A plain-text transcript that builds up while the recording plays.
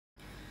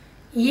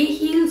ये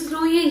हील्स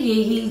लो या ये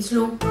हील्स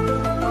लो?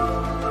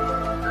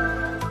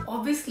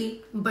 Obviously,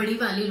 बड़ी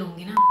वाली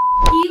लूंगी ना.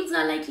 Heels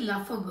are like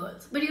love for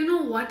girls, but you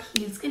know what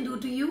heels can do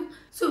to you?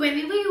 So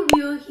whenever you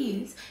wear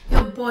heels,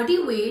 your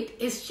body weight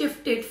is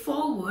shifted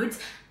forwards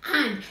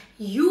and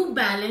you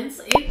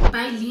balance it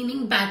by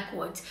leaning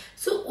backwards.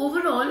 So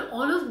overall,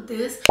 all of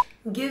this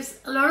gives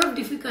a lot of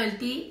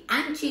difficulty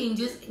and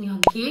changes in your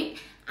gait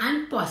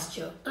and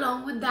posture.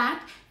 Along with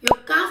that, your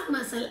calf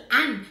muscle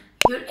and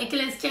your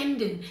Achilles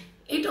tendon,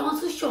 it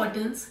also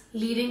shortens,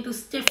 leading to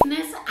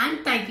stiffness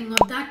and tightening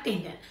of that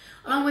tendon.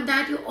 Along with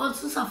that, you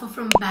also suffer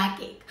from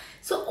backache.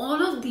 So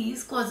all of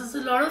these causes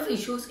a lot of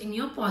issues in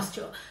your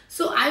posture.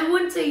 So I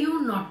wouldn't say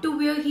you not to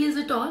wear heels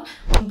at all,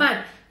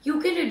 but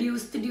you can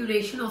reduce the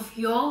duration of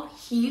your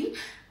heel.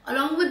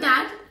 Along with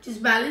that,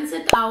 just balance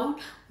it out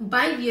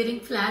by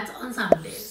wearing flats on some days.